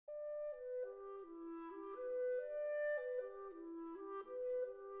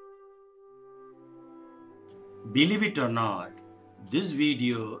Believe it or not, this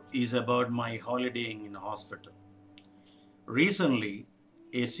video is about my holidaying in hospital. Recently,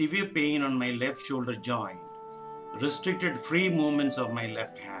 a severe pain on my left shoulder joint restricted free movements of my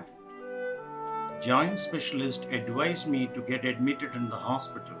left hand. Joint specialist advised me to get admitted in the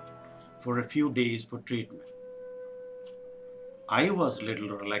hospital for a few days for treatment. I was a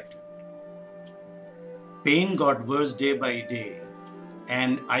little reluctant. Pain got worse day by day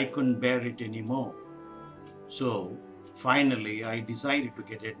and I couldn't bear it anymore. So finally I decided to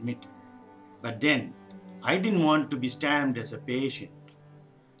get admitted. But then I didn't want to be stamped as a patient.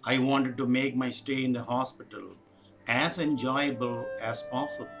 I wanted to make my stay in the hospital as enjoyable as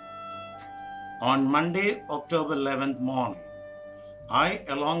possible. On Monday, October 11th morning, I,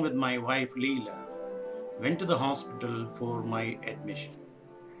 along with my wife Leela, went to the hospital for my admission.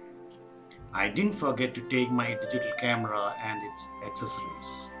 I didn't forget to take my digital camera and its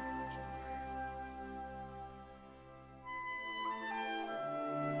accessories.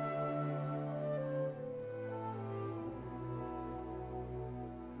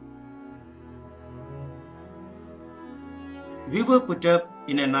 We were put up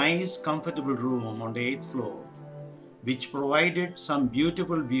in a nice, comfortable room on the 8th floor, which provided some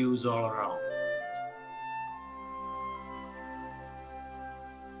beautiful views all around.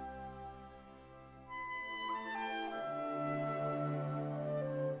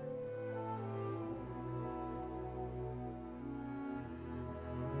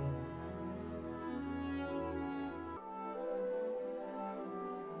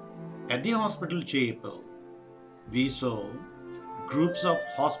 At the hospital chapel, we saw groups of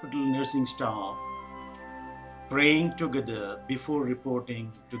hospital nursing staff praying together before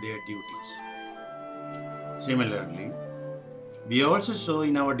reporting to their duties. Similarly, we also saw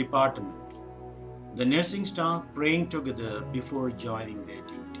in our department the nursing staff praying together before joining their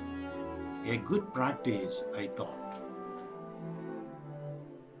duty. A good practice, I thought.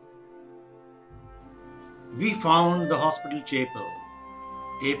 We found the hospital chapel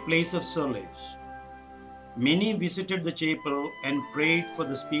a place of solace. Many visited the chapel and prayed for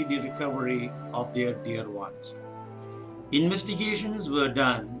the speedy recovery of their dear ones. Investigations were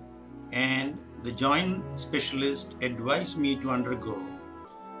done and the joint specialist advised me to undergo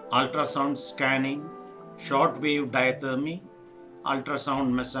ultrasound scanning, shortwave diathermy,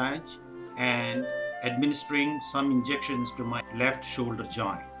 ultrasound massage, and administering some injections to my left shoulder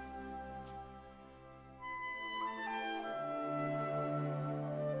joint.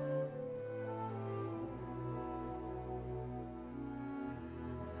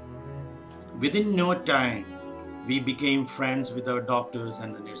 Within no time, we became friends with our doctors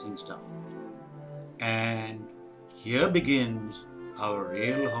and the nursing staff. And here begins our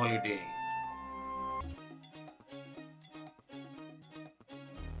real holiday.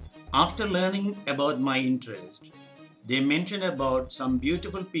 After learning about my interest, they mentioned about some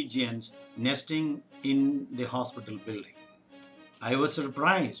beautiful pigeons nesting in the hospital building. I was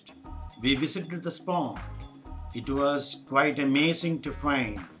surprised. We visited the spot. It was quite amazing to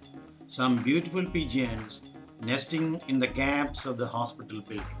find some beautiful pigeons nesting in the gaps of the hospital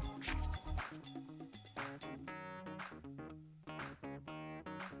building.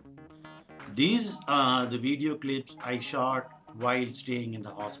 These are the video clips I shot while staying in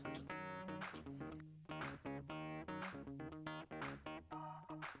the hospital.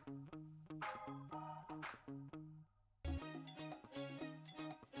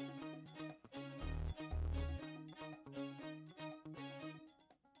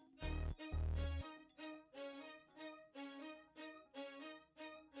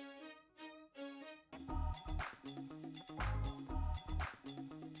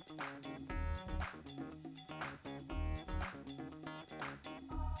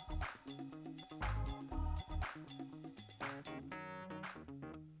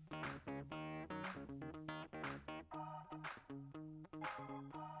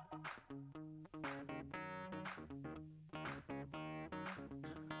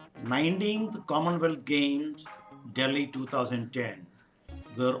 Nineteenth Commonwealth Games, Delhi 2010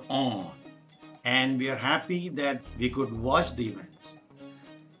 were on, and we are happy that we could watch the events.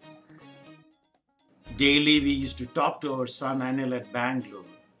 Daily we used to talk to our son Anil at Bangalore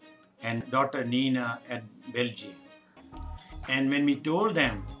and daughter Nina at Belgium. And when we told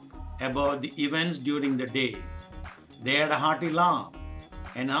them about the events during the day, they had a hearty laugh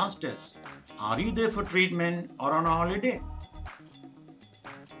and asked us, "Are you there for treatment or on a holiday?"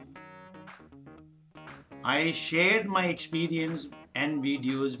 I shared my experience and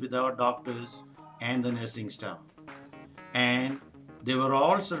videos with our doctors and the nursing staff, and they were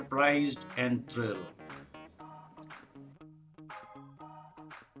all surprised and thrilled.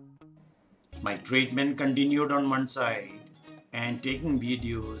 My treatment continued on one side and taking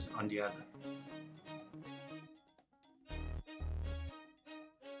videos on the other.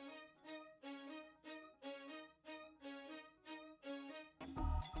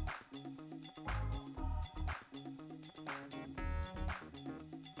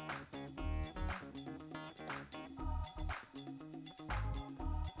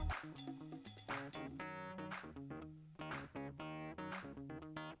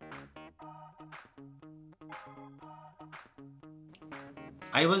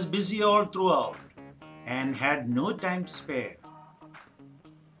 I was busy all throughout and had no time to spare.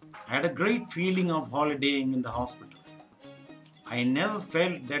 I had a great feeling of holidaying in the hospital. I never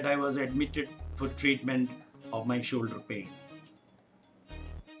felt that I was admitted for treatment of my shoulder pain.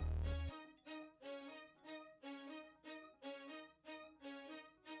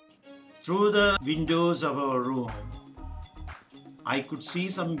 Through the windows of our room, I could see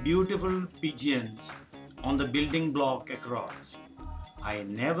some beautiful pigeons on the building block across. I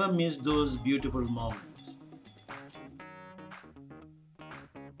never miss those beautiful moments.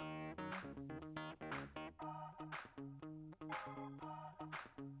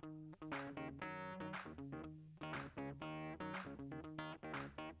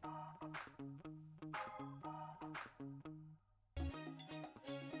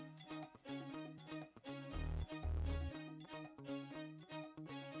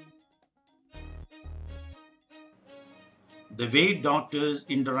 The way doctors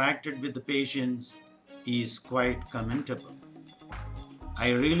interacted with the patients is quite commendable.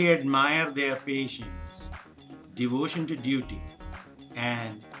 I really admire their patience, devotion to duty,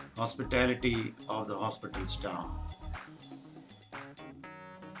 and hospitality of the hospital staff.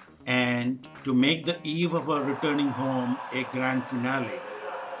 And to make the eve of our returning home a grand finale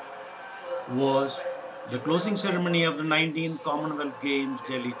was the closing ceremony of the 19th Commonwealth Games,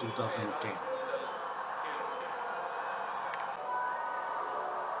 Delhi 2010.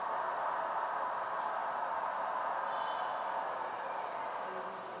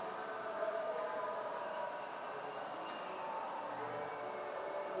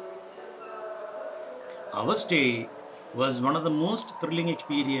 Our stay was one of the most thrilling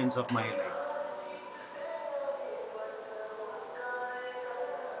experiences of my life.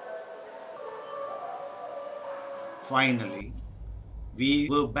 Finally, we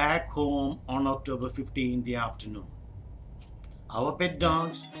were back home on October 15 in the afternoon. Our pet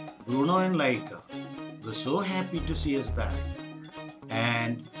dogs, Bruno and Laika, were so happy to see us back,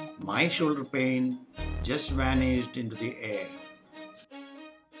 and my shoulder pain just vanished into the air.